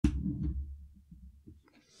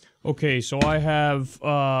Okay, so I have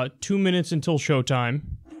 2 minutes until showtime,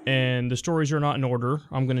 and the stories are not in order.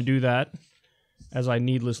 I'm going to do that as I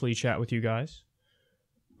needlessly chat with you guys.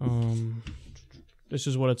 This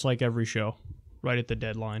is what it's like every show, right at the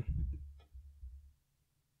deadline.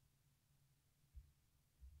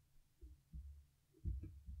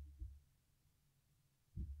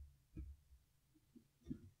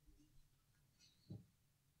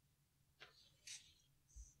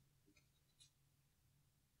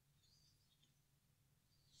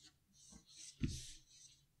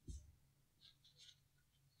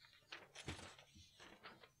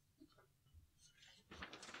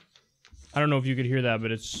 I don't know if you could hear that, but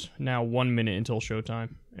it's now 1 minute until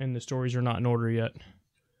showtime, and the stories are not in order yet.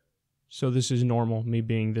 So this is normal, me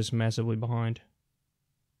being this massively behind.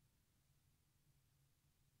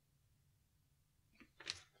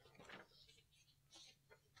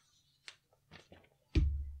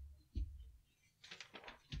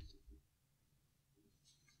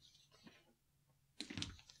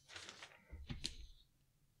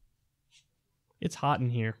 It's hot in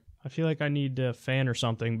here. I feel like I need a fan or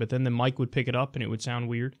something, but then the mic would pick it up and it would sound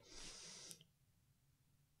weird.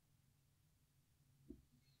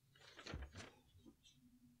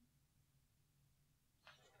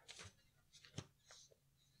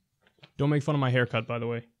 Don't make fun of my haircut, by the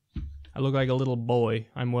way. I look like a little boy.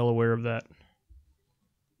 I'm well aware of that.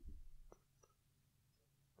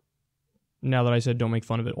 Now that I said don't make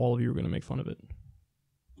fun of it, all of you are going to make fun of it.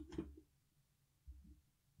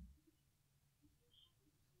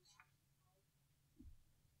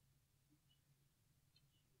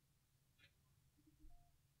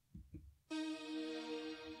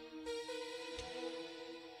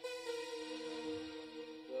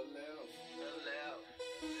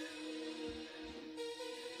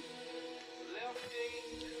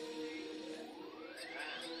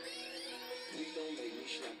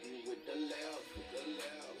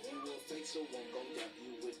 So I'm gon' dap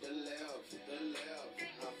you with the left.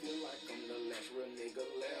 I feel like I'm the last real nigga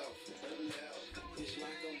left. It's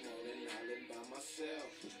like I'm on an island by myself.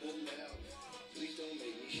 Please don't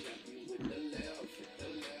make me slap you with the left.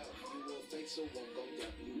 You will fake, so I'm gon'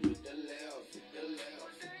 dap you with the left.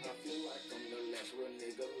 I feel like I'm the last real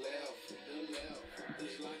nigga left.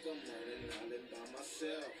 It's like I'm on an island by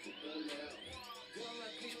myself. Girl,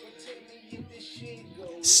 like, please protect me if this shit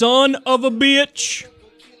goes. Son of a bitch.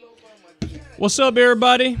 What's up,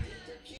 everybody?